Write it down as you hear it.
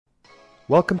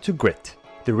Welcome to Grit,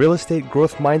 the Real Estate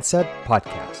Growth Mindset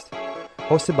podcast,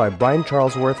 hosted by Brian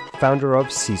Charlesworth, founder of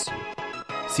Sisu.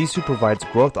 Sisu provides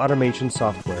growth automation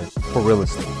software for real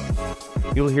estate.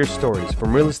 You'll hear stories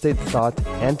from real estate thought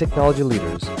and technology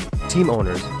leaders, team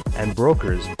owners, and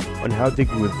brokers on how they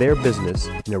grew their business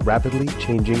in a rapidly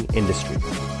changing industry.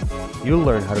 You'll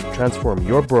learn how to transform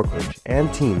your brokerage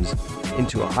and teams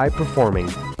into a high-performing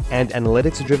and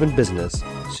analytics-driven business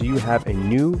so you have a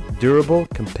new, durable,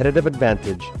 competitive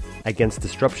advantage against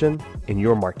disruption in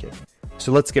your market.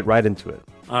 So let's get right into it.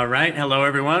 All right. Hello,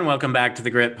 everyone. Welcome back to the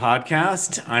Grit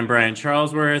Podcast. I'm Brian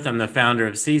Charlesworth. I'm the founder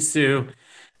of Sisu,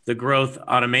 the growth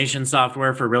automation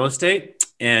software for real estate,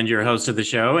 and your host of the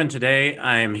show. And today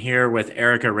I'm here with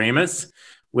Erica Ramus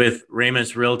with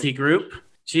Ramus Realty Group.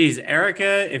 Geez,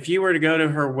 Erica, if you were to go to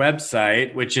her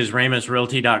website, which is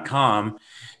ramusrealty.com,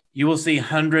 you will see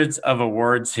hundreds of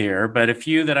awards here, but a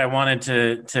few that I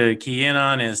wanted to key in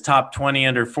on is top 20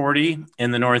 under 40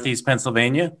 in the Northeast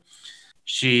Pennsylvania.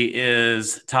 She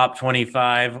is top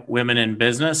 25 women in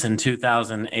business in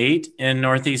 2008 in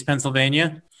Northeast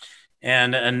Pennsylvania,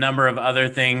 and a number of other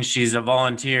things. She's a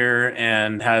volunteer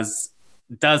and has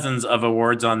dozens of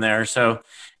awards on there. So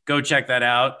go check that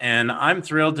out. And I'm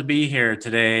thrilled to be here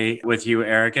today with you,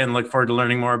 Erica, and look forward to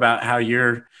learning more about how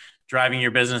you're driving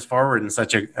your business forward in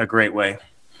such a great way.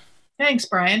 Thanks,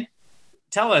 Brian.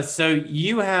 Tell us, so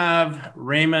you have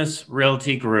Ramus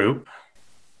Realty Group,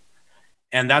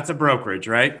 and that's a brokerage,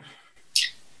 right?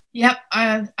 Yep.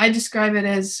 I describe it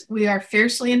as we are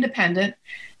fiercely independent,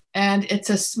 and it's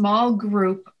a small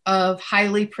group of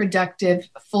highly productive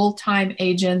full-time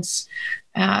agents.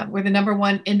 We're the number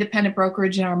one independent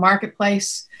brokerage in our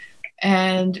marketplace,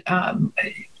 and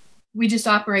we just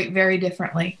operate very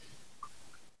differently.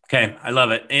 Okay, I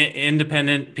love it.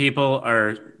 Independent people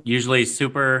are usually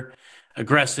super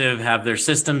aggressive, have their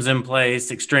systems in place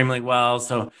extremely well.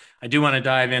 So I do want to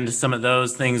dive into some of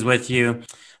those things with you.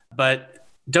 But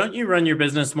don't you run your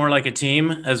business more like a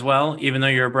team as well, even though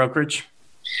you're a brokerage?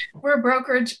 We're a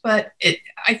brokerage, but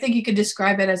I think you could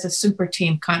describe it as a super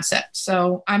team concept.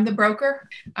 So I'm the broker.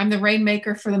 I'm the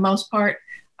rainmaker for the most part.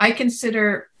 I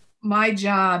consider my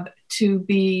job to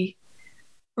be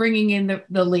bringing in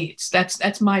the leads.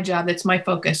 That's my job. That's my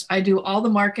focus. I do all the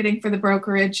marketing for the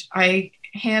brokerage. I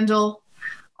handle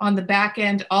on the back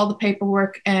end all the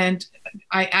paperwork, and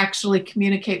I actually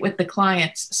communicate with the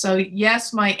clients. So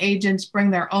yes, my agents bring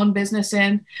their own business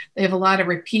in. They have a lot of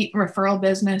repeat and referral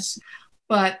business,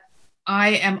 but I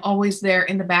am always there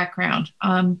in the background.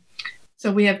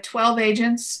 So we have 12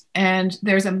 agents, and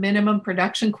there's a minimum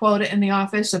production quota in the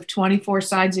office of 24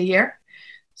 sides a year.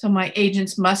 So my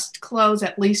agents must close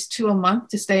at least 2 a month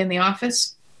to stay in the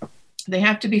office. They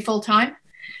have to be full-time.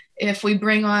 If we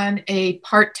bring on a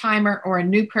part-timer or a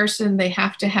new person, they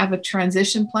have to have a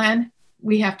transition plan.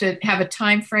 We have to have a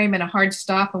time frame and a hard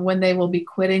stop of when they will be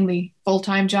quitting the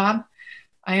full-time job.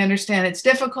 I understand it's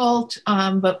difficult,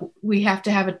 but we have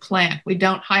to have a plan. We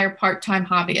don't hire part-time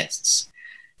hobbyists.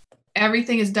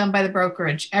 Everything is done by the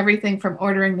brokerage. Everything from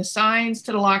ordering the signs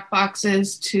to the lock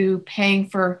boxes to paying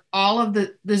for all of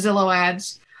the Zillow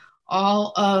ads,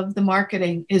 all of the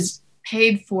marketing is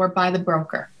paid for by the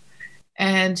broker.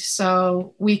 And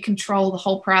so we control the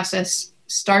whole process,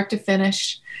 start to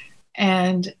finish.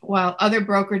 And while other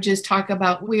brokerages talk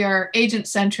about we are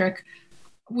agent-centric,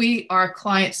 we are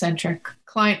client-centric,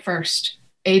 client first,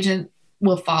 agent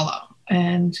will follow.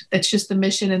 And it's just the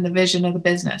mission and the vision of the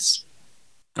business.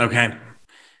 Okay,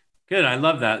 good. I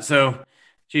love that. So,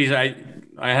 geez, I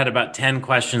had about 10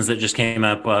 questions that just came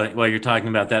up while you're talking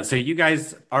about that. So you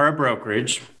guys are a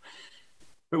brokerage,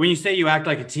 but when you say you act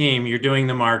like a team, you're doing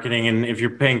the marketing, and if you're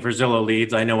paying for Zillow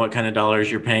leads, I know what kind of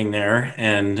dollars you're paying there.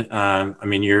 And I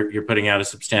mean, you're putting out a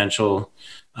substantial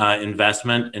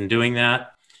investment in doing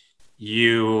that.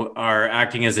 You are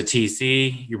acting as a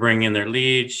TC, you're bringing in their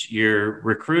leads, you're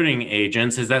recruiting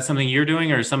agents. Is that something you're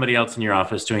doing, or is somebody else in your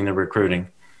office doing the recruiting?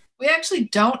 We actually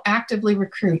don't actively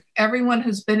recruit. Everyone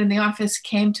who's been in the office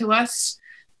came to us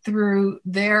through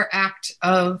their act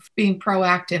of being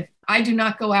proactive. I do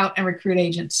not go out and recruit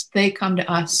agents. They come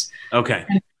to us. Okay.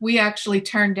 And we actually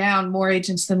turn down more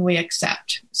agents than we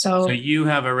accept. So you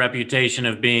have a reputation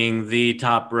of being the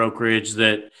top brokerage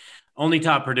that only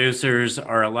top producers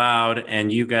are allowed,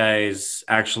 and you guys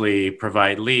actually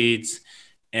provide leads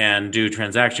and do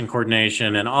transaction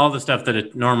coordination and all the stuff that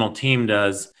a normal team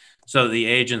does so that the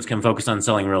agents can focus on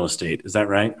selling real estate. Is that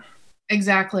right?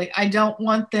 Exactly. I don't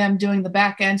want them doing the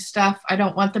back end stuff. I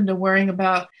don't want them to worrying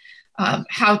about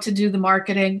how to do the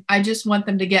marketing. I just want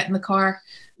them to get in the car,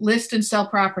 list and sell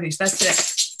properties. That's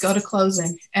it. Go to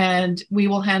closing, and we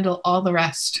will handle all the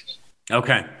rest.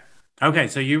 Okay. Okay,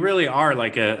 so you really are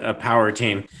like a power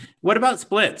team. What about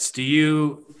splits? Do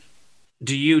you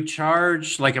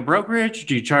charge like a brokerage?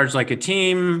 Do you charge like a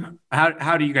team?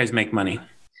 How do you guys make money?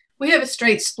 We have a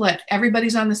straight split.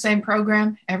 Everybody's on the same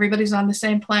program. Everybody's on the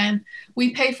same plan. We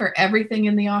pay for everything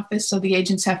in the office, so the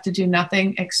agents have to do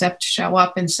nothing except show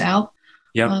up and sell.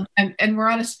 Yep. And we're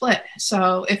on a split.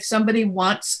 So if somebody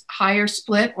wants higher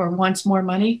split or wants more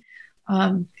money,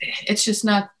 it's just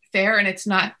not fair, and it's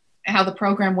not how the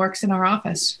program works in our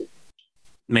office.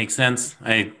 Makes sense.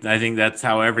 I think that's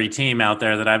how every team out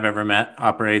there that I've ever met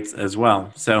operates as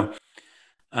well. So,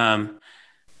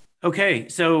 okay.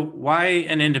 So why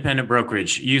an independent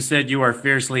brokerage? You said you are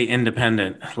fiercely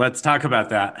independent. Let's talk about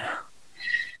that.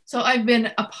 So I've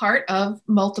been a part of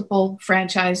multiple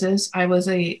franchises. I was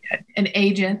an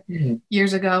agent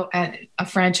years ago at a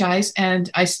franchise, and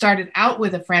I started out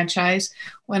with a franchise.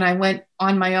 When I went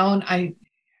on my own, I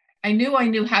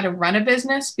knew how to run a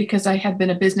business because I had been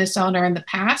a business owner in the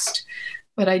past,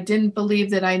 but I didn't believe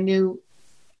that I knew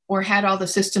or had all the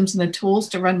systems and the tools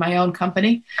to run my own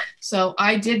company. So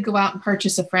I did go out and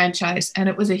purchase a franchise, and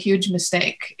it was a huge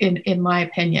mistake in my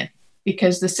opinion,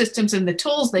 because the systems and the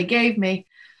tools they gave me,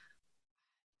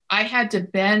 I had to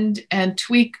bend and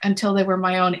tweak until they were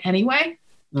my own anyway.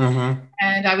 Mm-hmm.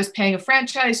 And I was paying a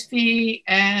franchise fee,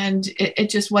 and it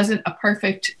just wasn't a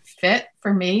perfect fit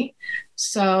for me.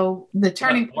 So the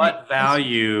turning point. What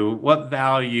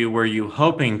value were you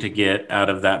hoping to get out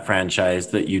of that franchise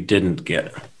that you didn't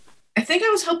get? I think I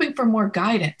was hoping for more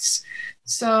guidance.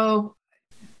 So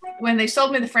when they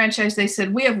sold me the franchise, they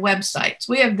said, we have websites,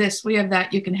 we have this, we have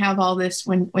that. You can have all this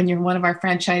when you're one of our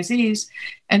franchisees.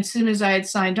 And as soon as I had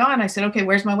signed on, I said, okay,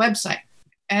 where's my website?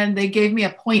 And they gave me a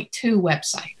 0.2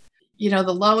 website,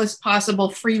 the lowest possible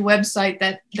free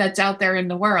website that's out there in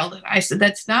the world. And I said,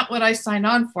 that's not what I signed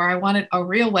on for. I wanted a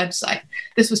real website.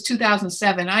 This was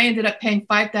 2007. I ended up paying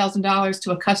 $5,000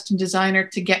 to a custom designer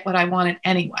to get what I wanted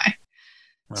anyway.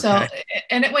 Okay. So,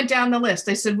 and it went down the list.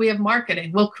 They said, we have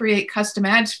marketing. We'll create custom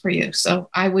ads for you. So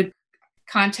I would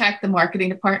contact the marketing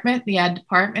department, the ad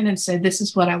department, and say, this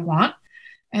is what I want.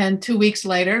 And 2 weeks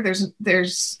later,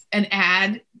 there's an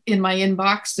ad in my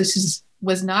inbox.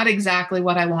 Was not exactly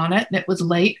what I wanted, and it was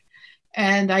late.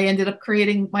 And I ended up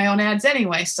creating my own ads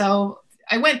anyway. So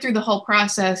I went through the whole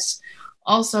process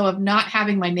also of not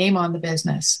having my name on the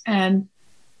business. And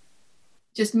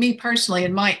just me personally,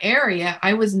 in my area,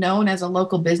 I was known as a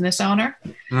local business owner.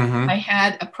 Mm-hmm. I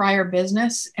had a prior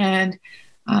business, and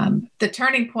the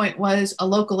turning point was a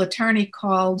local attorney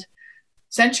called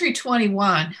Century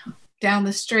 21 down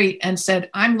the street and said,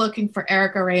 I'm looking for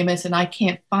Erica Ramis and I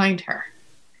can't find her.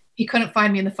 He couldn't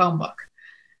find me in the phone book.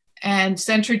 And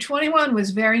Century 21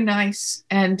 was very nice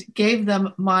and gave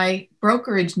them my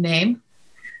brokerage name,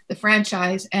 the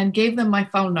franchise, and gave them my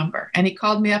phone number. And he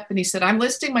called me up and he said, I'm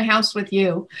listing my house with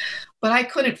you, but I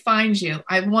couldn't find you.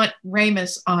 I want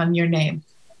Ramis on your name.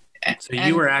 So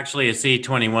you were actually a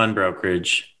C21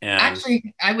 brokerage.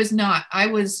 Actually, I was not. I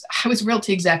was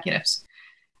Realty Executives.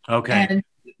 Okay. And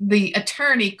the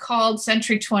attorney called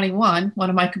Century 21, one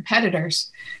of my competitors,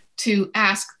 to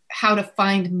ask how to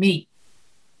find me.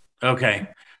 Okay.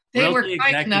 They Realty were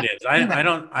kind Executives.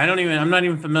 enough. I'm not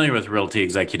even familiar with Realty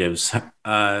Executives.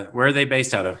 Where are they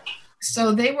based out of?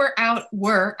 So they were out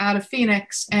of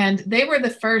Phoenix, and they were the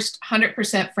first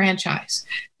 100% franchise.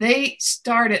 They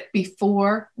started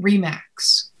before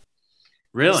Remax.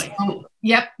 Really? So,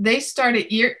 yep. They started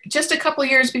just a couple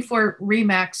years before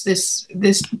Remax.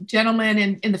 This gentleman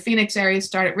in the Phoenix area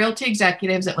started Realty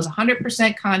Executives. It was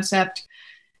 100% concept.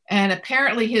 And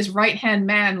apparently his right-hand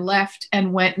man left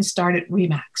and went and started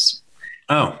Remax.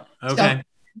 Oh, okay. So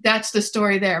that's the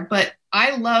story there. But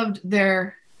I loved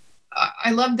their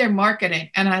marketing,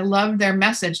 and I loved their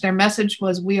message. Their message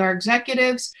was, we are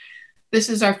executives. This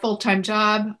is our full-time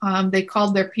job. They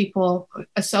called their people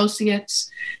associates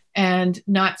and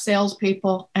not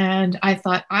salespeople. And I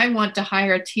thought, I want to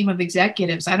hire a team of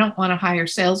executives. I don't want to hire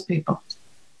salespeople.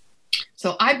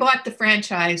 So I bought the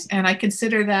franchise, and I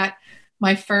consider that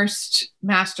my first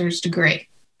master's degree,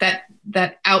 that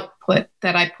output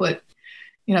that I put,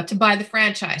 to buy the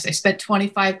franchise. I spent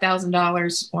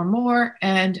 $25,000 or more,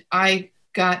 and I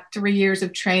got 3 years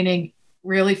of training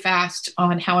really fast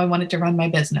on how I wanted to run my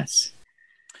business.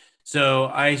 So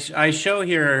I show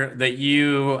here that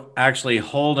you actually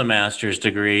hold a master's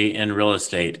degree in real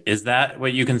estate. Is that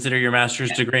what you consider your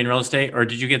master's degree in real estate, or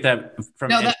did you get that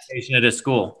from education at a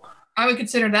school? I would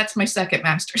consider that's my second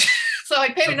master's. So I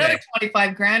paid another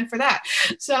 $25,000 for that.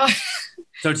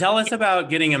 So tell us about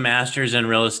getting a master's in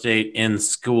real estate in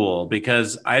school,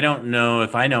 because I don't know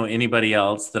if I know anybody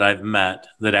else that I've met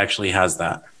that actually has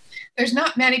that. there's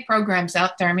not many programs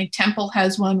out there. I mean, Temple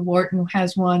has one, Wharton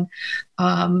has one,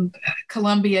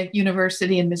 Columbia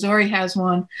University in Missouri has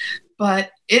one,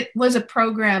 but it was a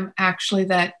program actually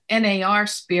that NAR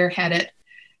spearheaded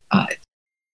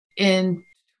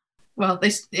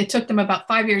it took them about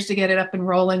 5 years to get it up and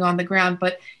rolling on the ground,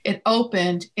 but it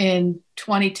opened in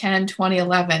 2010,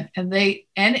 2011, and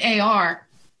NAR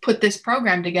put this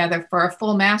program together for a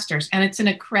full master's, and it's an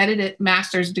accredited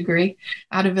master's degree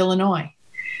out of Illinois.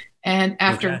 And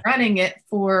after running it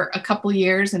for a couple of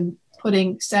years and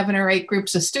putting 7 or 8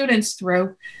 groups of students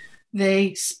through,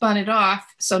 they spun it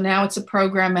off. So now it's a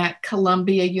program at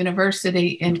Columbia University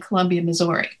in Columbia,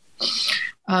 Missouri.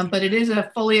 But it is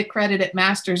a fully accredited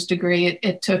master's degree.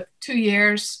 It took 2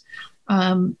 years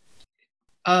of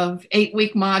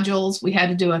 8-week modules. We had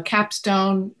to do a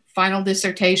capstone, final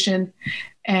dissertation,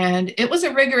 and it was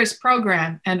a rigorous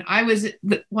program. And I was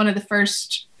one of the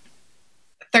first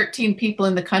 13 people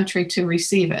in the country to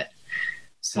receive it.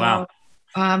 So, wow.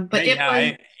 But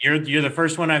you're the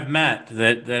first one I've met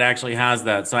that actually has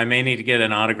that. So I may need to get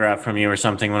an autograph from you or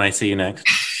something when I see you next.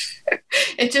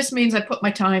 It just means I put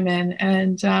my time in,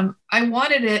 and I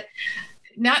wanted it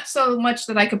not so much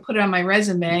that I could put it on my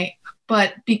resume,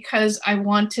 but because I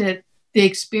wanted the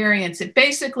experience. It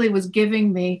basically was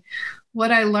giving me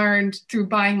what I learned through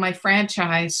buying my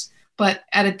franchise, but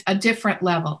at a different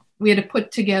level. We had to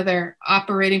put together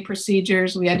operating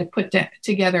procedures. We had to put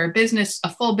together a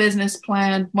full business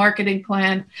plan, marketing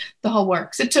plan, the whole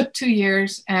works. It took 2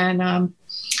 years, and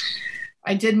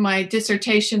I did my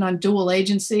dissertation on dual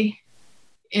agency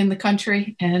in the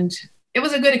country, and it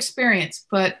was a good experience,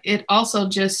 but it also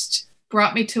just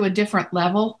brought me to a different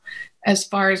level as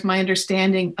far as my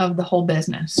understanding of the whole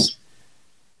business.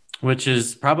 Which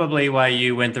is probably why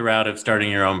you went the route of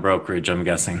starting your own brokerage, I'm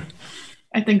guessing.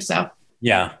 I think so.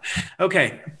 Yeah.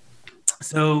 Okay.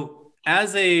 So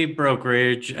as a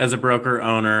brokerage, as a broker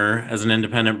owner, as an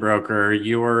independent broker,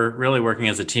 you're really working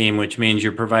as a team, which means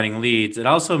you're providing leads. It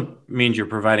also means you're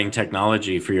providing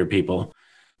technology for your people.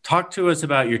 Talk to us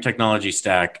about your technology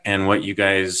stack and what you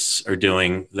guys are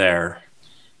doing there.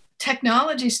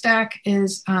 Technology stack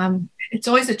is, it's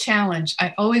always a challenge.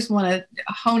 I always want to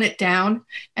hone it down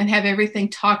and have everything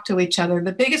talk to each other.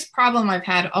 The biggest problem I've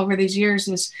had over these years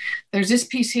is there's this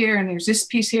piece here and there's this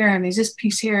piece here and there's this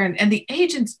piece here. And the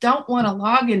agents don't want to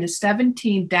log into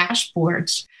 17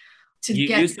 dashboards.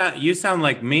 You sound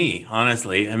like me,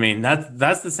 honestly. I mean,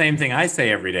 that's the same thing I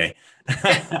say every day.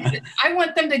 I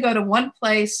want them to go to one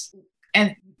place,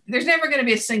 and there's never going to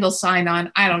be a single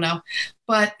sign-on. I don't know,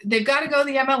 but they've got to go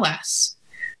to the MLS.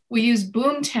 We use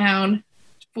Boomtown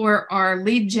for our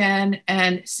lead gen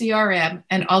and CRM,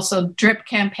 and also drip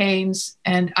campaigns.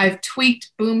 And I've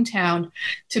tweaked Boomtown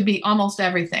to be almost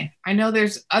everything. I know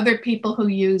there's other people who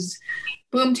use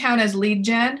Boomtown as lead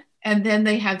gen, and then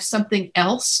they have something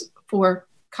else for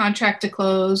contract to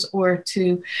close or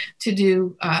to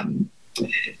do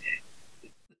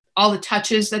all the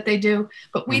touches that they do,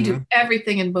 but we do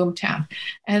everything in Boomtown.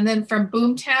 And then from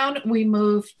Boomtown, we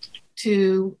moved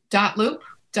to Dotloop.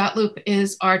 Dotloop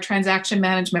is our transaction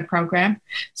management program.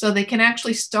 So they can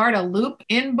actually start a loop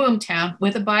in Boomtown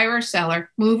with a buyer or seller,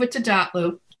 move it to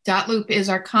Dotloop. Dotloop is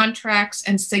our contracts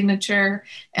and signature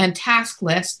and task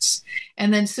lists.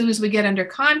 And then as soon as we get under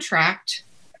contract,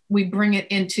 we bring it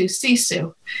into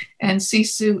Sisu. And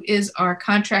Sisu is our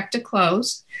contract to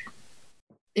close.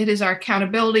 It is our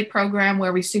accountability program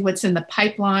where we see what's in the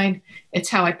pipeline. It's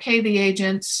how I pay the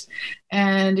agents,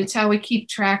 and it's how we keep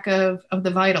track of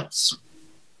the vitals.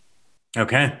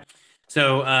 Okay.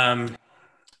 So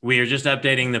we are just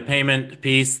updating the payment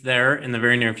piece there in the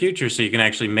very near future, so you can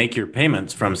actually make your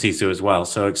payments from Sisu as well.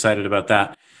 So excited about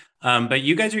that. But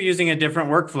you guys are using a different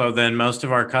workflow than most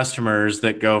of our customers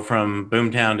that go from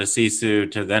Boomtown to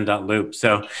Sisu to then Dotloop.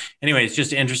 So anyway, it's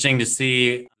just interesting to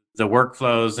see the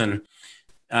workflows, and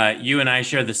you and I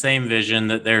share the same vision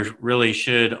that there really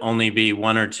should only be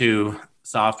 1 or 2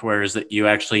 softwares that you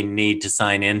actually need to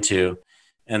sign into,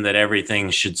 and that everything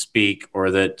should speak, or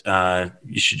that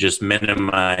you should just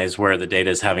minimize where the data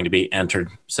is having to be entered.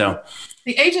 So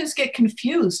the agents get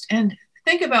confused, and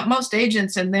think about most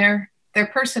agents and their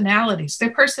personalities.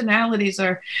 Their personalities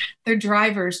are their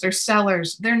drivers, their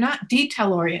sellers. They're not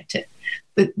detail oriented.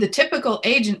 The typical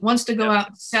agent wants to go out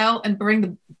and sell and bring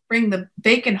the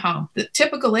bacon home. The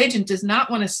typical agent does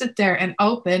not want to sit there and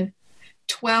open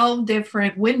 12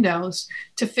 different windows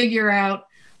to figure out,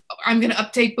 I'm going to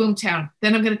update Boomtown,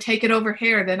 then I'm going to take it over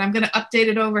here, then I'm going to update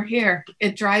it over here.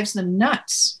 It drives them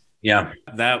nuts. Yeah,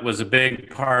 that was a big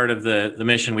part of the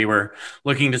mission we were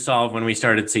looking to solve when we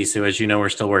started Sisu. As you know, we're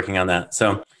still working on that.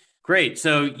 So Great.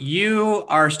 So you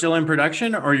are still in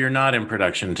production or you're not in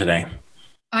production today?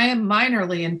 I am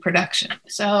minorly in production.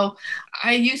 So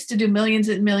I used to do millions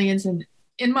and millions. And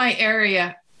in my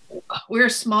area, we're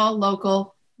a small,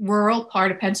 local, rural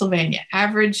part of Pennsylvania.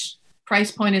 Average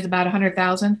price point is about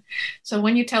 100,000. So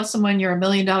when you tell someone you're $1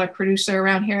 million producer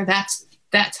around here, that's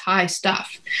high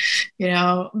stuff.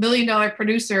 $1 million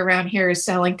producer around here is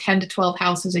selling 10 to 12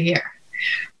 houses a year.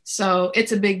 So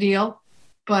it's a big deal.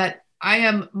 But I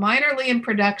am minorly in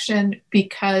production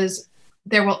because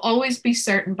there will always be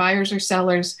certain buyers or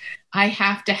sellers I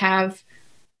have to have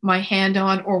my hand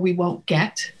on or we won't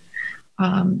get.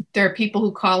 There are people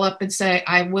who call up and say,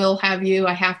 I will have you,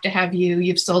 I have to have you.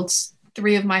 You've sold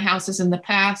 3 of my houses in the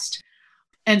past.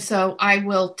 And so I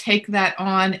will take that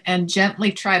on and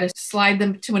gently try to slide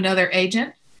them to another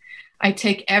agent. I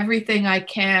take everything I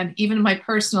can, even my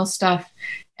personal stuff,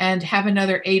 and have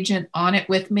another agent on it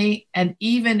with me. And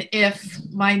even if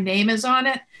my name is on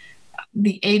it,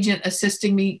 the agent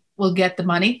assisting me will get the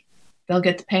money. They'll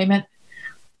get the payment.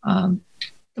 The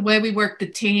way we work the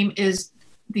team is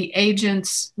the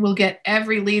agents will get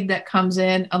every lead that comes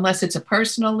in unless it's a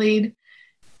personal lead.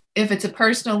 If it's a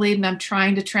personal lead and I'm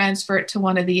trying to transfer it to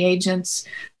one of the agents,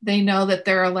 they know that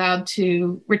they're allowed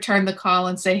to return the call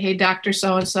and say, hey, Dr.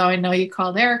 So-and-so, I know you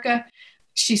called Erica.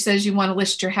 She says you want to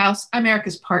list your house. I'm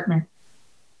Erica's partner.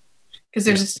 Because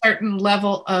there's a certain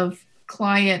level of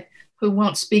client who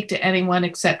won't speak to anyone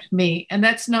except me. And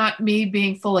that's not me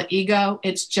being full of ego.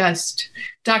 It's just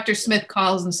Dr. Smith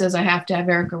calls and says, I have to have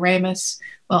Erica Ramis.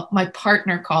 Well, my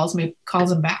partner calls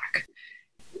him back.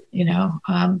 Yeah,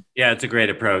 it's a great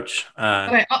approach.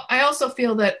 But I also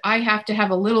feel that I have to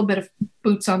have a little bit of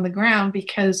boots on the ground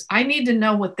because I need to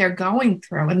know what they're going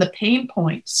through and the pain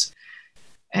points.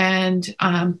 And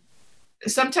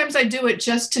sometimes I do it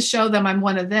just to show them I'm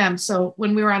one of them. So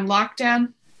when we were on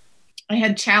lockdown, I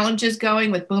had challenges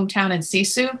going with Boomtown and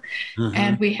Sisu,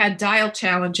 and we had dial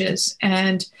challenges,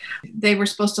 and they were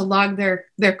supposed to log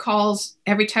their calls.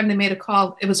 Every time they made a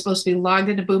call, it was supposed to be logged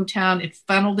into Boomtown. It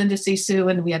funneled into Sisu,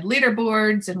 and we had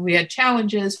leaderboards and we had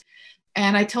challenges.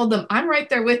 And I told them, I'm right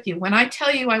there with you. When I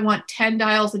tell you I want 10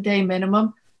 dials a day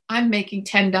minimum, I'm making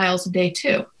 10 dials a day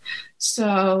too.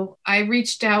 So I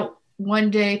reached out one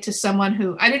day to someone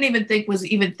who I didn't even think was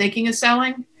even thinking of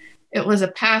selling. It was a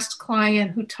past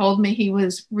client who told me he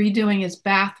was redoing his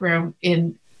bathroom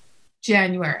in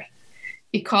January.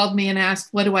 He called me and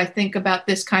asked, what do I think about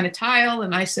this kind of tile?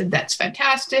 And I said, that's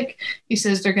fantastic. He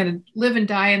says, they're going to live and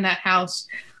die in that house.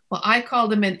 Well, I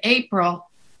called him in April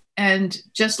and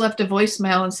just left a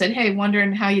voicemail and said, hey,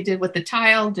 wondering how you did with the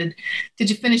tile. Did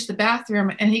you finish the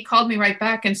bathroom? And he called me right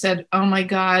back and said, oh my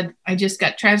God, I just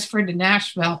got transferred to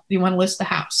Nashville. Do you want to list the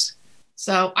house?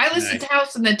 So I listed the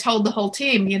house and then told the whole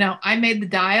team, I made the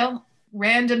dial,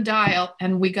 random dial,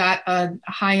 and we got a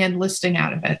high-end listing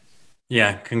out of it.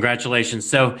 Yeah, congratulations.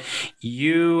 So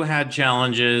you had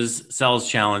sales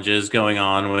challenges going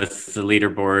on with the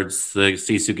leaderboards, the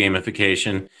Sisu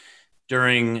gamification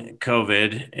during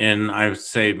COVID in, I would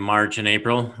say, March and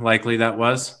April, likely that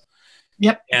was.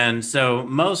 Yep. And so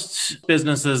most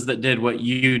businesses that did what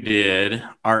you did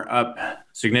are up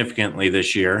significantly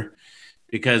this year,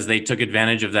 because they took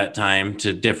advantage of that time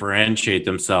to differentiate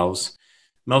themselves.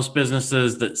 Most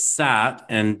businesses that sat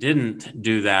and didn't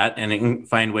do that and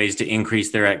find ways to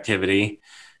increase their activity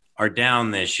are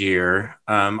down this year.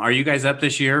 Are you guys up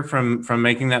this year from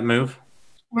making that move?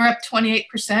 We're up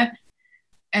 28%.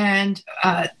 And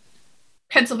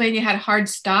Pennsylvania had a hard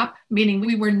stop, meaning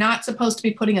we were not supposed to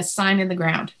be putting a sign in the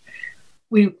ground.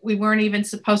 We weren't even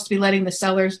supposed to be letting the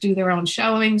sellers do their own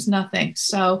showings, nothing.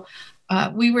 So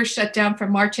we were shut down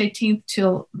from March 18th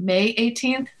till May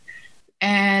 18th,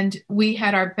 and we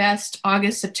had our best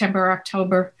August, September,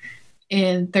 October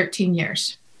in 13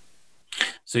 years.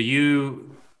 So you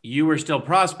were still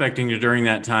prospecting during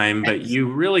that time, but you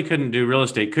really couldn't do real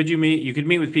estate. Could you meet? You could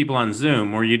meet with people on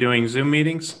Zoom. Were you doing Zoom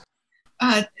meetings?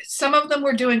 Some of them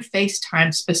were doing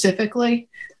FaceTime specifically.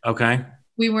 Okay.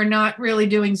 We were not really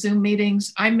doing Zoom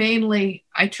meetings.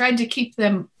 I tried to keep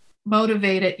them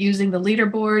motivated using the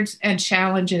leaderboards and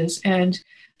challenges. And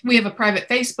we have a private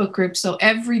Facebook group. So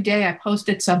every day I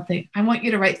posted something. I want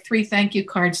you to write 3 thank you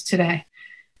cards today.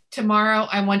 Tomorrow,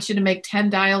 I want you to make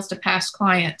 10 dials to past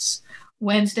clients.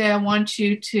 Wednesday, I want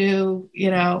you to,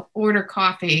 order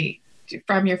coffee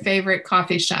from your favorite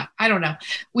coffee shop. I don't know.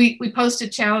 We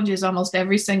posted challenges almost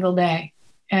every single day,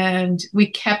 and we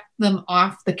kept them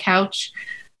off the couch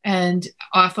and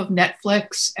off of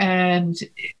Netflix. And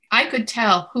I could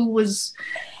tell who was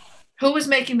who was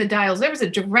making the dials. There was a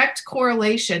direct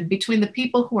correlation between the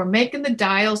people who were making the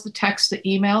dials, the texts, the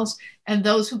emails, and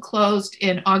those who closed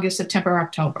in August, September,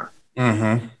 October.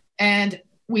 Mm-hmm. And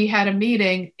we had a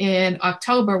meeting in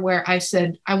October where I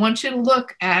said, I want you to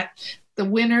look at the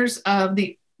winners of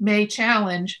the May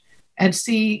challenge and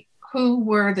see who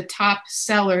were the top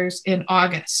sellers in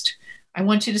August. I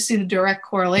want you to see the direct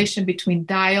correlation between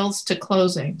dials to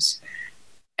closings.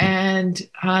 And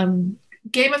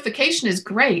gamification is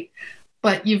great,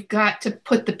 but you've got to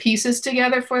put the pieces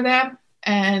together for them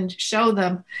and show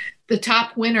them the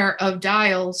top winner of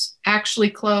dials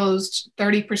actually closed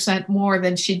 30% more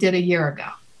than she did a year ago.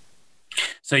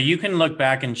 So you can look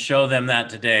back and show them that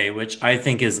today, which I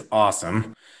think is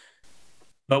awesome.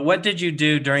 But what did you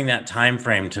do during that time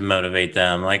frame to motivate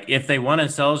them? Like if they won a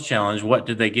sales challenge, what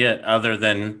did they get other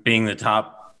than being the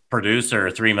top producer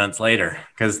 3 months later?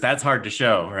 Because that's hard to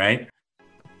show, right?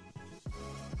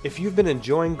 If you've been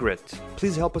enjoying Grit,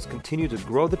 please help us continue to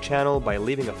grow the channel by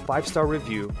leaving a 5-star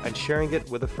review and sharing it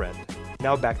with a friend.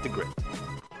 Now back to Grit.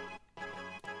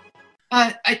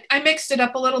 I mixed it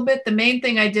up a little bit. The main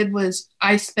thing I did was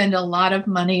I spend a lot of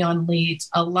money on leads,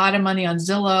 a lot of money on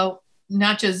Zillow,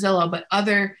 not just Zillow, but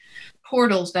other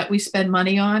portals that we spend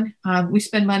money on. We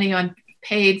spend money on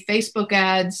paid Facebook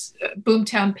ads,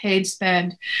 Boomtown paid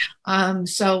spend.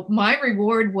 So my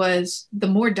reward was the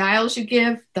more dials you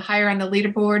give, the higher on the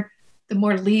leaderboard, the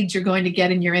more leads you're going to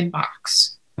get in your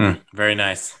inbox. Very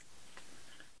nice.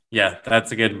 Yeah,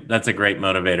 that's a great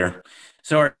motivator.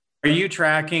 So are you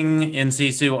tracking in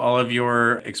Sisu all of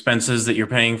your expenses that you're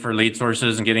paying for lead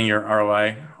sources and getting your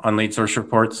ROI on lead source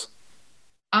reports?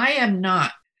 I am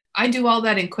not. I do all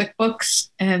that in QuickBooks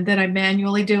and then I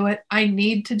manually do it. I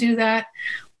need to do that,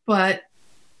 but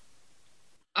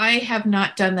I have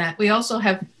not done that. We also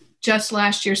have just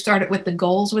last year started with the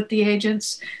goals with the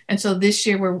agents. And so this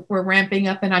year we're ramping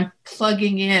up and I'm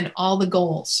plugging in all the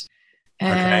goals.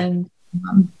 And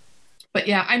but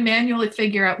yeah, I manually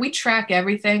figure out, we track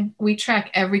everything. We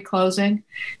track every closing.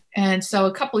 And so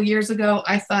a couple of years ago,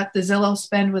 I thought the Zillow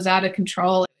spend was out of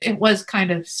control. It was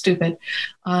kind of stupid.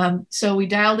 So we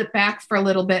dialed it back for a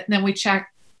little bit and then we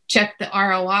checked the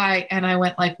ROI and I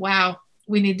went like, wow,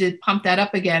 we need to pump that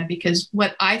up again because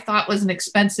what I thought was an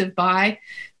expensive buy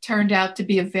turned out to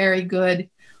be a very good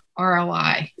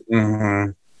ROI.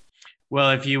 Mm-hmm.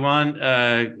 Well, if you want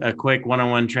a quick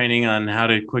one-on-one training on how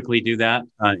to quickly do that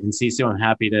in Sisu, I'm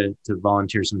happy to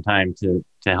volunteer some time to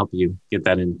help you get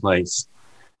that in place.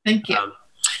 Thank you.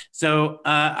 So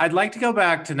I'd like to go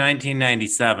back to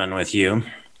 1997 with you.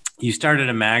 You started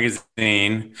a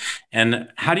magazine. And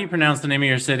how do you pronounce the name of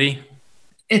your city?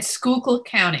 It's Schuylkill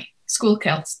County.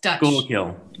 Schuylkill, it's Dutch.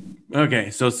 Schuylkill. Okay,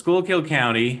 so Schuylkill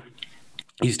County.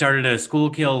 You started a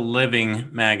Schuylkill Living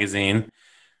magazine.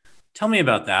 Tell me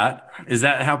about that. Is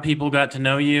that how people got to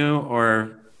know you?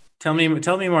 Or tell me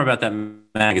more about that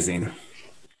magazine.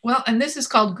 Well, and this is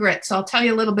called Grit. So I'll tell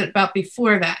you a little bit about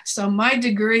before that. So my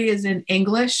degree is in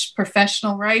English,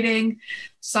 professional writing,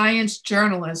 science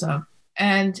journalism.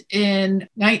 And in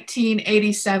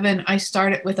 1987, I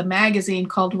started with a magazine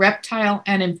called Reptile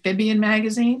and Amphibian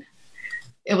Magazine.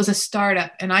 It was a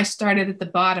startup, and I started at the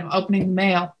bottom, opening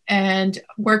mail, and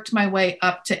worked my way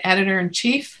up to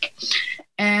editor-in-chief.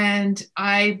 And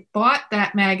I bought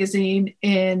that magazine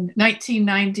in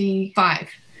 1995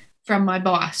 from my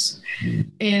boss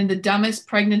in the dumbest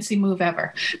pregnancy move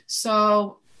ever.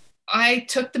 So I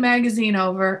took the magazine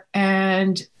over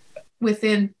and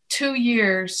within 2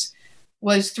 years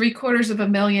was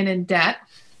 $750,000 in debt.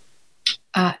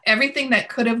 Everything that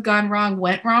could have gone wrong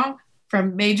went wrong,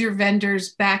 from major vendors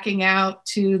backing out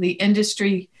to the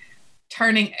industry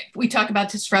turning. We talk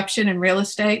about disruption in real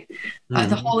estate.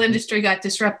 The whole industry got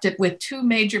disrupted with two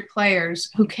major players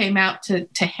who came out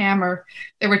to hammer.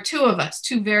 There were two of us,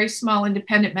 two very small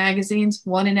independent magazines,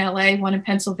 one in LA, one in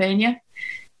Pennsylvania,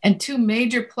 and two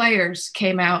major players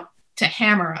came out to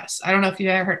hammer us. I don't know if you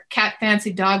ever heard Cat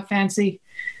Fancy, Dog Fancy,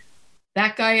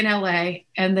 that guy in LA.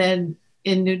 And then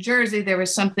in New Jersey, there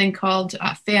was something called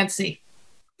Fancy.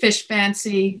 Fish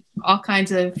Fancy, all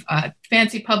kinds of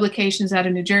fancy publications out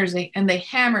of New Jersey, and they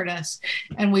hammered us,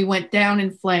 and we went down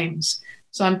in flames.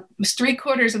 So I was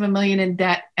 $750,000 in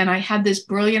debt, and I had this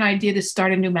brilliant idea to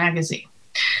start a new magazine.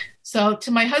 So to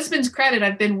my husband's credit,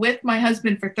 I've been with my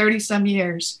husband for 30-some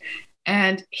years,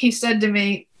 and he said to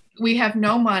me, we have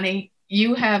no money,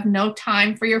 you have no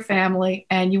time for your family,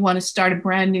 and you want to start a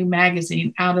brand new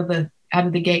magazine out of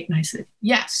the gate. And I said,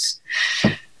 yes.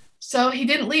 So he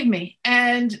didn't leave me.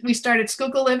 And we started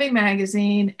Schuylkill Living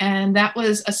magazine. And that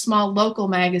was a small local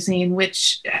magazine,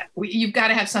 which you've got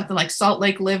to have something like Salt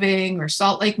Lake Living or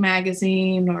Salt Lake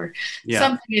Magazine or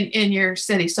something in your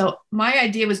city. So my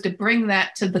idea was to bring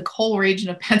that to the coal region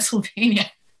of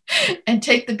Pennsylvania and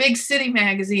take the big city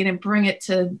magazine and bring it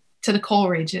to the coal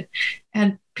region.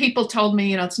 And people told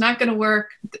me, it's not going to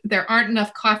work. There aren't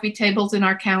enough coffee tables in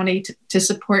our county to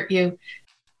support you.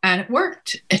 And it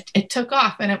worked. It took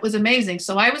off and it was amazing.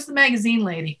 So I was the magazine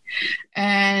lady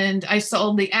and I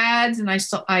sold the ads and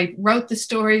I wrote the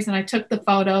stories and I took the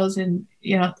photos and,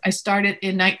 I started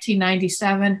in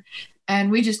 1997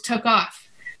 and we just took off.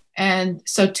 And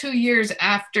so 2 years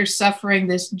after suffering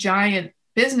this giant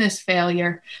business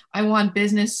failure, I won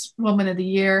Businesswoman of the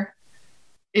Year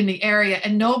in the area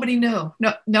and nobody knew.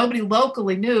 Nobody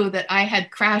locally knew that I had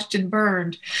crashed and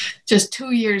burned just 2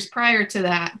 years prior to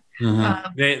that.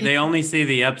 Mm-hmm. They only see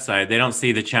the upside. They don't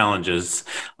see the challenges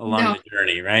along the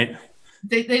journey, right?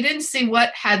 They didn't see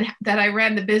that I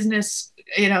ran the business.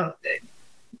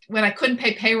 When I couldn't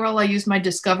pay payroll, I used my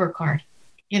Discover card.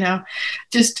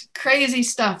 Just crazy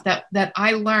stuff that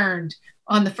I learned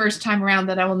on the first time around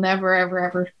that I will never, ever,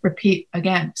 ever repeat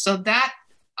again. So that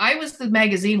I was the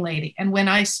magazine lady. And when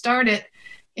I started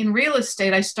in real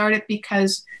estate, I started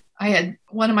because I had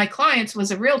one of my clients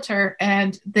was a realtor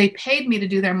and they paid me to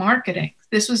do their marketing.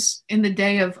 This was in the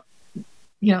day of,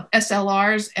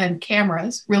 SLRs and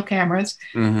cameras, real cameras.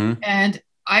 Mm-hmm. And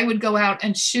I would go out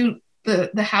and shoot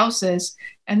the houses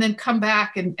and then come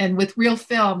back and with real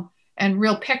film and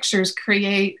real pictures,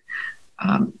 create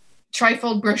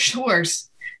trifold brochures,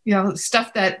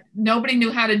 stuff that nobody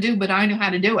knew how to do, but I knew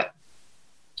how to do it.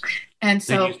 And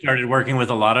so you started working with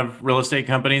a lot of real estate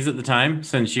companies at the time,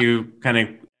 since you kind of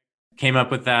came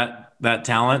up with that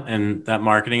talent and that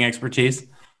marketing expertise?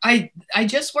 I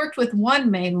just worked with one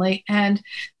mainly, and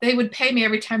they would pay me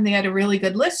every time they had a really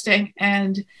good listing.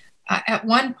 And at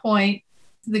one point,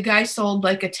 the guy sold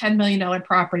like a $10 million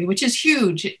property, which is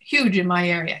huge in my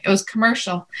area. It was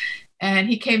commercial. And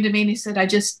he came to me and he said,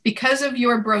 because of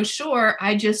your brochure,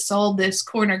 I just sold this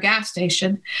corner gas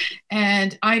station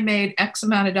and I made X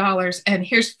amount of dollars and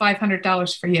here's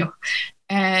 $500 for you.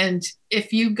 And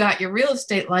if you got your real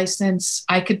estate license,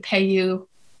 I could pay you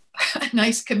a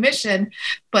nice commission,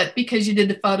 but because you did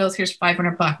the photos, here's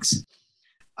 $500.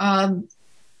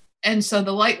 And so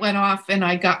the light went off and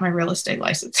I got my real estate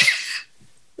license.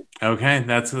 Okay.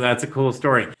 That's a cool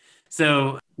story.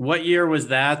 So what year was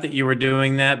that you were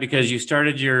doing that? Because you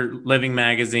started your Living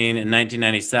magazine in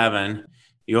 1997.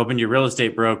 You opened your real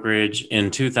estate brokerage in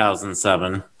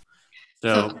 2007.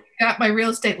 So I got my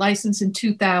real estate license in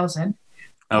 2000.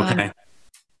 Okay.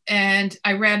 And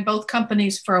I ran both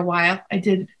companies for a while.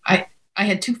 I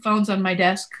had two phones on my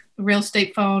desk, the real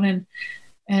estate phone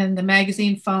and the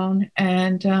magazine phone.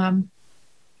 And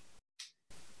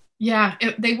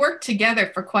they worked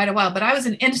together for quite a while, but I was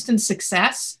an instant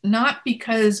success, not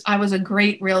because I was a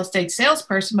great real estate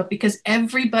salesperson, but because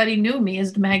everybody knew me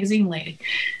as the magazine lady.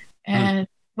 And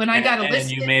when I got a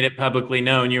listing, you made it publicly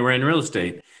known you were in real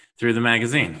estate through the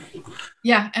magazine.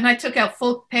 Yeah. And I took out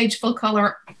full page, full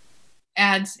color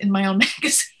ads in my own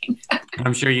magazine.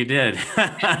 I'm sure you did.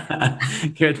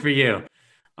 Good for you.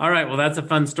 All right. Well, that's a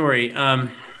fun story.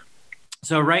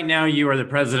 So right now you are the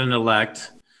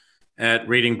president-elect at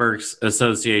Reading Berks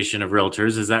Association of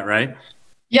Realtors. Is that right?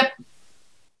 Yep.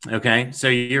 Okay. So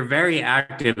you're very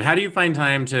active. How do you find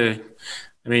time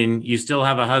you still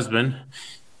have a husband.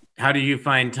 How do you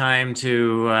find time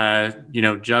to,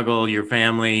 juggle your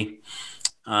family,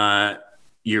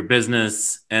 your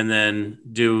business, and then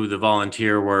do the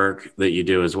volunteer work that you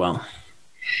do as well?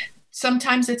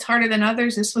 Sometimes it's harder than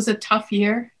others. This was a tough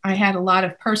year. I had a lot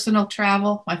of personal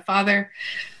travel. My father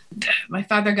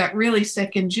got really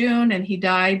sick in June and he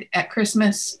died at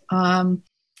Christmas. One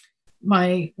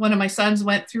of my sons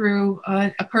went through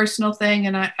a personal thing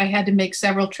and I had to make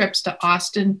several trips to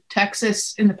Austin,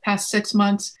 Texas in the past 6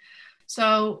 months.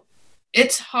 So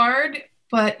it's hard,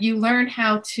 but you learn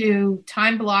how to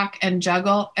time block and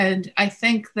juggle. And I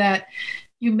think that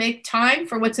you make time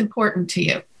for what's important to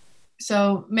you.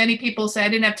 So many people say, I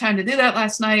didn't have time to do that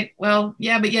last night. Well,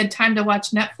 yeah, but you had time to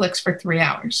watch Netflix for 3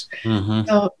 hours. Mm-hmm.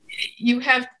 So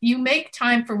you make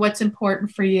time for what's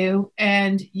important for you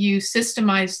and you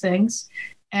systemize things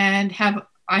and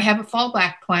I have a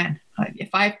fallback plan.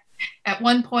 At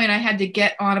one point I had to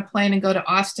get on a plane and go to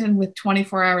Austin with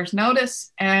 24 hours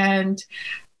notice, and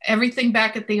everything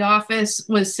back at the office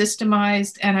was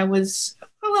systemized, and I was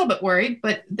a little bit worried,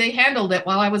 but they handled it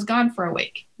while I was gone for a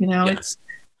week. It's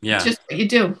just what you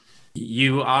do.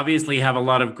 You obviously have a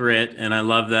lot of grit, and I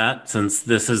love that since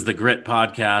this is the Grit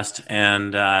podcast,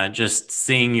 and just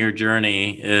seeing your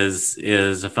journey is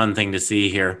a fun thing to see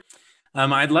here.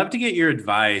 I'd love to get your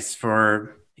advice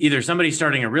for either somebody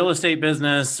starting a real estate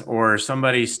business or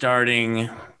somebody starting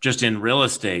just in real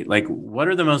estate. Like, what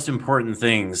are the most important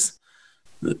things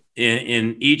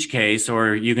in each case,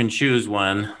 or you can choose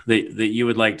one that you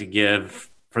would like to give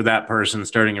for that person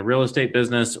starting a real estate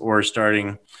business or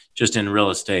starting just in real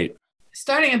estate?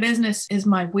 Starting a business is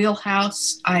my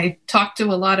wheelhouse. I talk to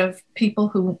a lot of people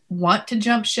who want to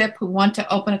jump ship, who want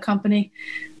to open a company.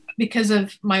 Because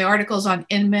of my articles on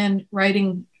Inman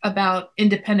writing about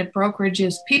independent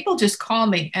brokerages, people just call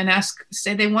me and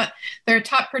say they're a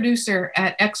top producer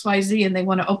at XYZ and they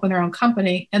want to open their own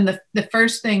company. And the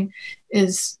first thing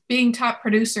is, being top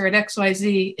producer at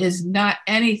XYZ is not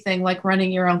anything like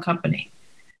running your own company.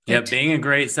 Yeah, being a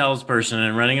great salesperson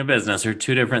and running a business are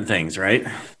two different things, right?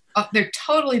 They're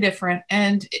totally different.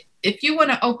 And if you want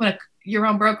to open your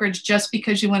own brokerage just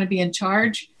because you want to be in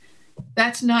charge,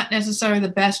 that's not necessarily the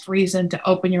best reason to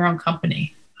open your own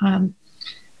company.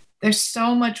 There's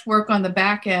so much work on the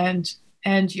back end,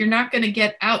 and you're not going to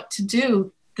get out to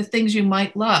do the things you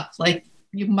might love. Like,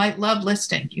 you might love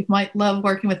listing, you might love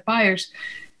working with buyers.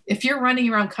 If you're running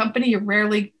your own company, you're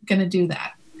rarely going to do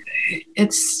that.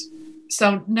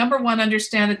 So number one,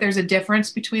 understand that there's a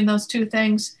difference between those two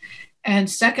things. And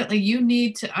secondly, you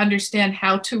need to understand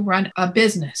how to run a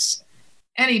business,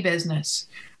 any business,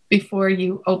 before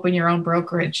you open your own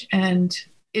brokerage. And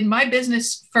in my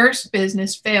business, first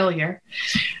business failure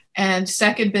and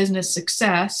second business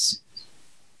success,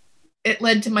 it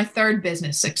led to my third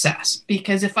business success.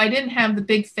 Because if I didn't have the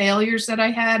big failures that I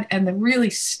had and the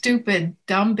really stupid,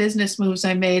 dumb business moves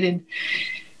I made in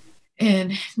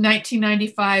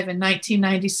 1995 and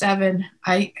 1997,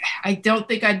 I don't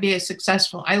think I'd be as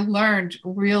successful. I learned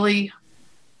really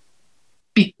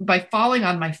by falling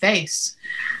on my face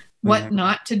what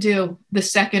not to do the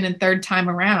second and third time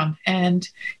around. And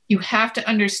you have to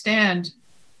understand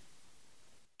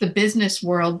the business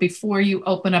world before you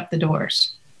open up the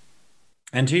doors.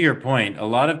 And to your point, a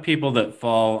lot of people that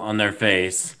fall on their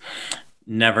face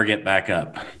never get back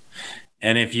up.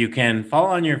 And if you can fall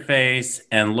on your face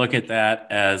and look at that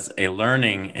as a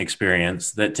learning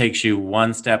experience that takes you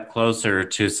one step closer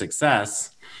to success,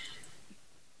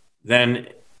 then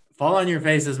fall on your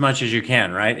face as much as you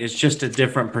can, right? It's just a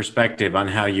different perspective on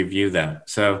how you view that.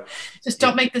 So just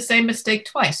don't make the same mistake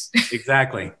twice.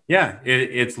 Exactly. Yeah.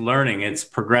 It's learning. It's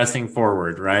progressing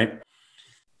forward, right?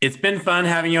 It's been fun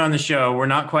having you on the show. We're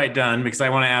not quite done because I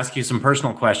want to ask you some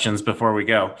personal questions before we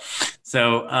go.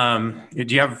 So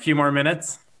do you have a few more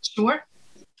minutes? Sure.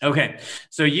 Okay.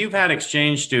 So you've had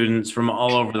exchange students from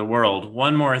all over the world.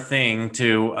 One more thing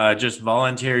to just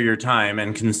volunteer your time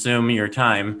and consume your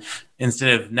time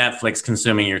instead of Netflix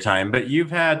consuming your time. But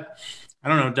you've had, I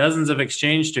don't know, dozens of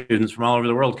exchange students from all over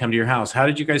the world come to your house. How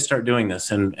did you guys start doing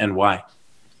this and why?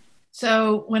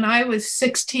 So when I was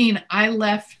 16, I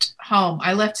left home.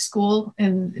 I left school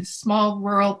in small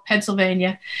rural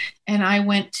Pennsylvania, and I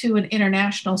went to an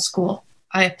international school.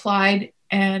 I applied,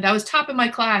 and I was top of my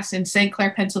class in St.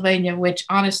 Clair, Pennsylvania, which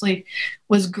honestly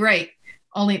was great.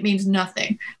 Only it means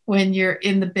nothing when you're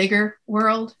in the bigger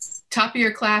world. Top of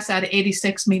your class out of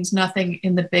 86 means nothing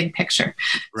in the big picture.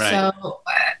 Right. So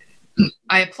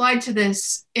I applied to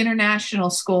this international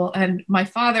school, and my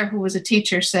father, who was a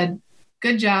teacher, said,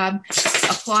 "Good job,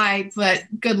 apply, but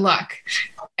good luck."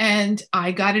 And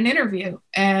I got an interview,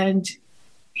 and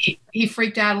he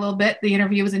freaked out a little bit. The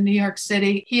interview was in New York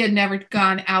City. He had never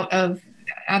gone out of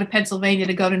Pennsylvania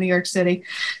to go to New York City.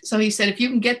 So he said, "If you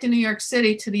can get to New York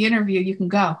City to the interview, you can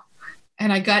go."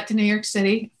 And I got to New York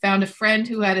City, found a friend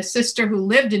who had a sister who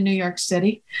lived in New York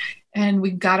City, and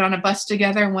we got on a bus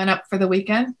together and went up for the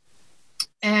weekend.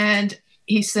 And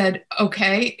he said,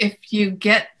 "Okay, if you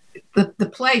get the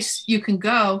place, you can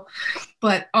go,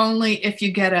 but only if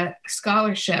you get a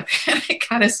scholarship." And I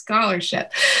got a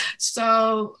scholarship.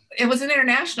 So it was an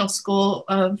international school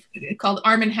called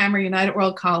Arm & Hammer United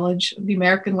World College, the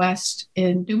American West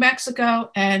in New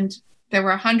Mexico. And there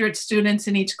were 100 students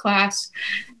in each class.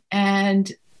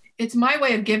 And it's my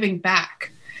way of giving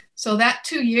back. So that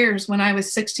 2 years when I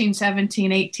was 16,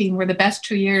 17, 18 were the best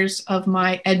 2 years of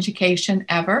my education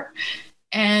ever.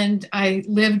 And I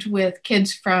lived with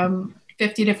kids from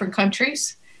 50 different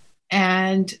countries.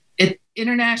 And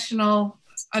international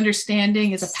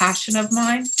understanding is a passion of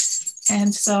mine.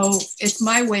 And so it's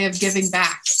my way of giving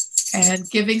back and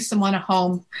giving someone a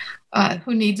home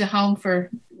who needs a home for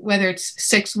whether it's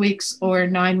 6 weeks or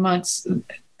 9 months.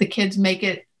 The kids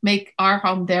make our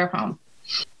home their home.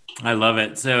 I love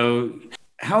it. So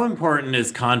How important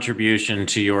is contribution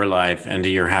to your life and to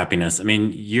your happiness? I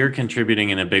mean, you're contributing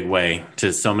in a big way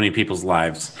to so many people's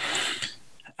lives.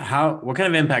 What kind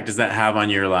of impact does that have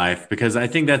on your life? Because I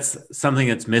think that's something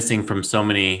that's missing from so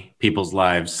many people's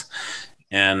lives.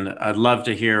 And I'd love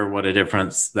to hear what a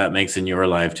difference that makes in your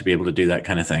life to be able to do that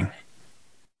kind of thing.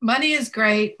 Money is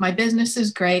great. My business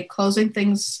is great. Closing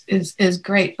things is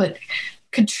great, but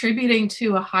contributing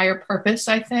to a higher purpose,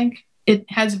 I think it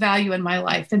has value in my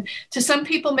life. And to some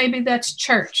people, maybe that's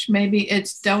church. Maybe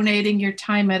it's donating your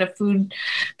time at a food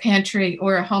pantry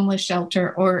or a homeless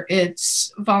shelter, or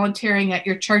it's volunteering at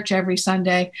your church every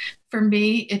Sunday. For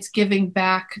me, it's giving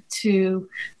back to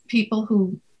people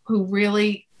who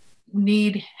really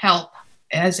need help.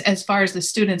 As far as the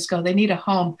students go, they need a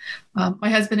home. My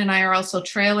husband and I are also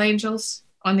trail angels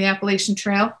on the Appalachian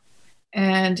Trail.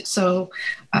 And so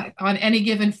on any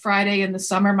given Friday in the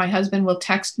summer, my husband will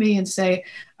text me and say,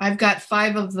 I've got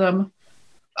 5 of them.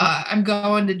 I'm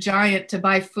going to Giant to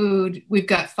buy food. We've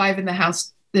got 5 in the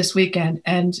house this weekend.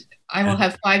 And I will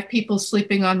have 5 people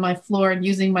sleeping on my floor and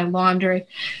using my laundry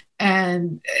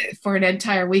and for an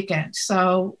entire weekend.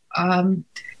 So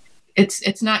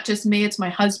it's not just me, it's my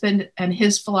husband and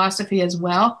his philosophy as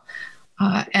well.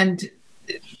 And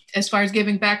as far as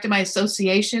giving back to my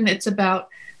association, it's about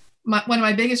one of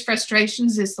my biggest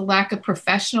frustrations is the lack of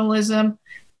professionalism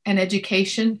and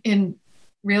education in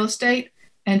real estate.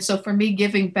 And so for me,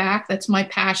 giving back, that's my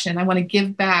passion. I want to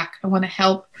give back. I want to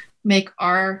help make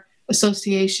our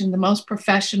association the most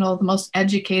professional, the most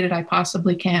educated I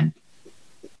possibly can.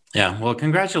 Yeah, well,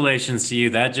 congratulations to you.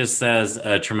 That just says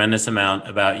a tremendous amount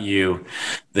about you,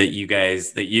 that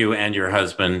you and your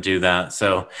husband do that.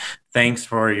 So thanks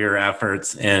for your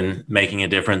efforts in making a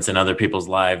difference in other people's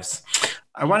lives.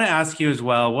 I want to ask you as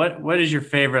well, what is your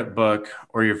favorite book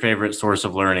or your favorite source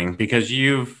of learning? Because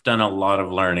you've done a lot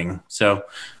of learning. So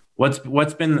what's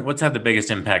had the biggest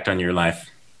impact on your life?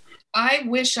 I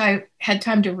wish I had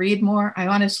time to read more. I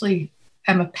honestly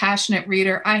am a passionate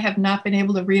reader. I have not been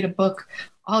able to read a book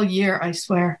all year, I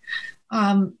swear.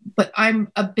 But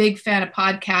I'm a big fan of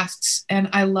podcasts, and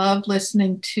I love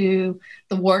listening to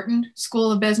the Wharton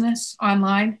School of Business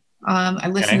online. I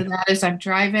listen to that as I'm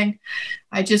driving.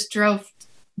 I just drove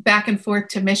back and forth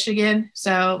to Michigan.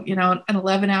 So, an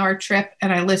 11-hour trip,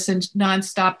 and I listened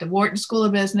nonstop to Wharton School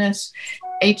of Business,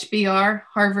 HBR,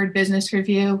 Harvard Business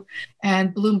Review,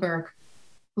 and Bloomberg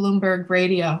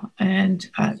Radio. And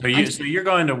so you're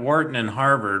going to Wharton and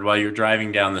Harvard while you're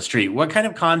driving down the street. What kind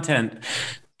of content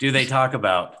do they talk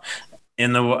about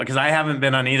because I haven't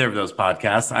been on either of those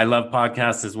podcasts. I love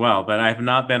podcasts as well, but I have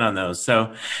not been on those.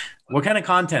 So what kind of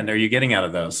content are you getting out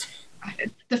of those?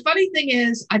 The funny thing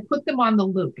is I put them on the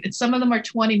loop, and some of them are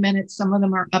 20 minutes. Some of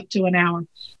them are up to an hour.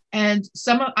 And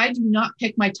I do not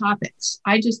pick my topics.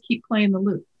 I just keep playing the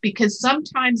loop, because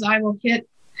sometimes I will hit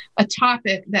a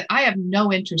topic that I have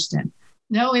no interest in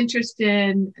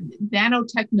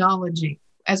nanotechnology.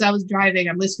 As I was driving,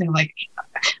 I'm listening, like,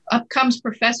 up comes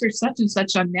Professor such and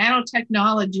such on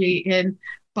nanotechnology in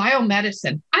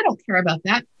biomedicine. I don't care about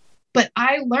that, but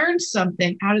I learned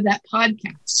something out of that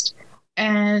podcast.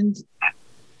 And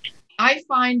I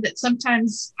find that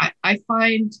sometimes I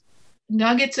find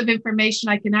nuggets of information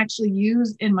I can actually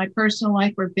use in my personal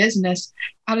life or business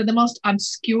out of the most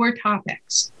obscure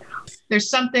topics. There's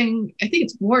something, I think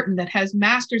it's Wharton, that has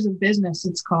Masters of Business,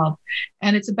 it's called,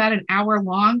 and it's about an hour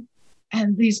long.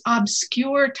 And these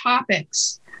obscure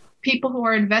topics, people who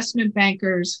are investment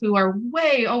bankers who are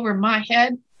way over my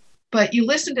head, but you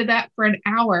listen to that for an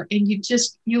hour and you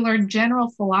learn general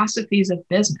philosophies of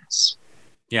business.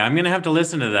 Yeah, I'm going to have to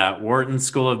listen to that. Wharton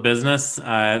School of Business.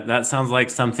 That sounds like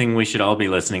something we should all be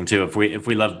listening to if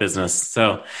we love business.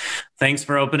 So thanks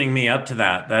for opening me up to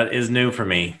that. That is new for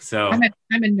me. So I'm a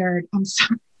nerd. I'm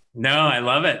sorry. No, I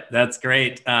love it. That's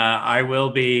great. I will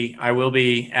be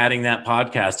adding that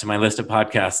podcast to my list of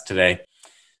podcasts today.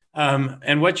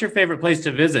 And what's your favorite place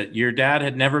to visit? Your dad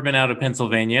had never been out of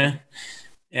Pennsylvania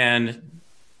and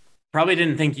probably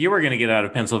didn't think you were going to get out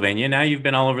of Pennsylvania. Now you've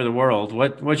been all over the world.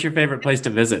 What's your favorite place to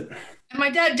visit? My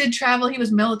dad did travel. He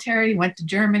was military. He went to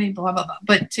Germany, blah, blah, blah.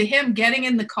 But to him, getting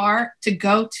in the car to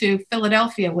go to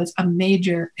Philadelphia was a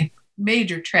major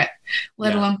trip,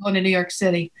 let alone going to New York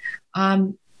City.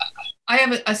 I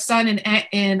have a son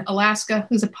in Alaska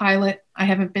who's a pilot. I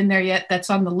haven't been there yet. That's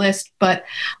on the list. But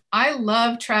I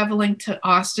love traveling to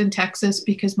Austin, Texas,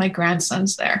 because my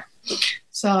grandson's there.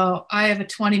 So I have a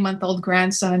 20-month-old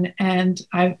grandson, and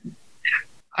I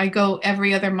go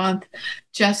every other month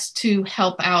just to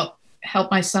help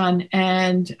my son.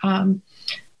 And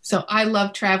so I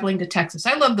love traveling to Texas.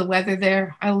 I love the weather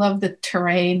there. I love the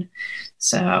terrain.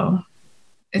 So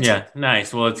Yeah,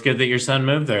 nice. Well, it's good that your son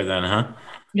moved there then, huh?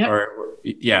 Yep.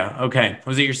 Yeah, okay.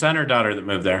 Was it your son or daughter that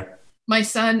moved there? My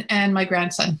son and my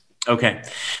grandson. Okay.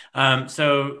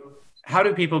 So how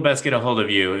do people best get a hold of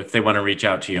you if they want to reach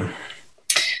out to you?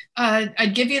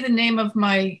 I'd give you the name of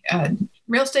my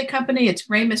real estate company. It's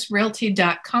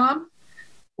RamusRealty.com,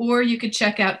 or you could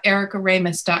check out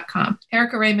EricaRamus.com.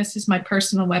 Erica Ramus is my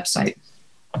personal website.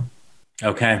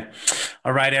 Okay.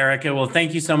 All right, Erica. Well,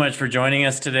 thank you so much for joining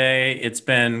us today. It's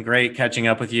been great catching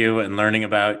up with you and learning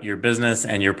about your business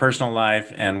and your personal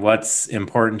life and what's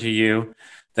important to you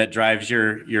that drives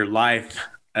your life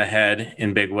ahead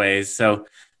in big ways. So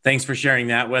thanks for sharing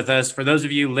that with us. For those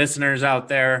of you listeners out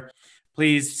there,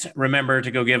 please remember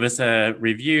to go give us a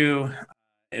review.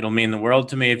 It'll mean the world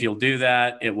to me if you'll do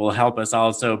that. It will help us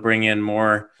also bring in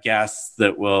more guests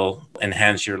that will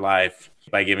enhance your life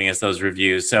by giving us those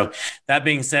reviews. So that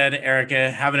being said,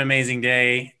 Erica, have an amazing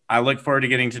day. I look forward to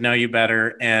getting to know you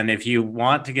better. And if you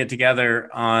want to get together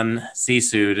on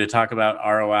Sisu to talk about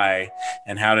ROI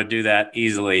and how to do that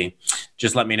easily,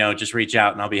 just let me know. Just reach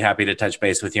out and I'll be happy to touch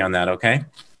base with you on that. Okay?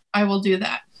 I will do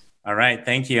that. All right.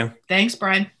 Thank you. Thanks,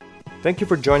 Brian. Thank you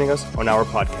for joining us on our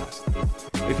podcast.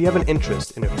 If you have an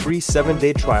interest in a free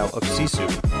 7-day trial of Sisu,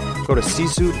 go to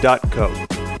sisu.co,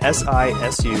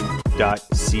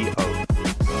 sisu.co.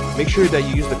 Make sure that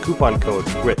you use the coupon code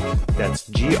GRIT, that's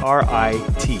GRIT,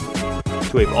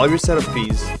 to waive all your setup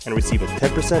fees and receive a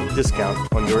 10%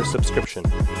 discount on your subscription.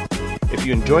 If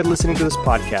you enjoyed listening to this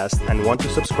podcast and want to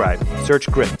subscribe, search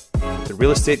GRIT, the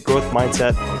Real Estate Growth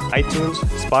Mindset, on iTunes,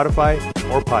 Spotify,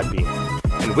 or Podbean.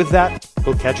 And with that,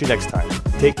 we'll catch you next time.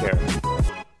 Take care.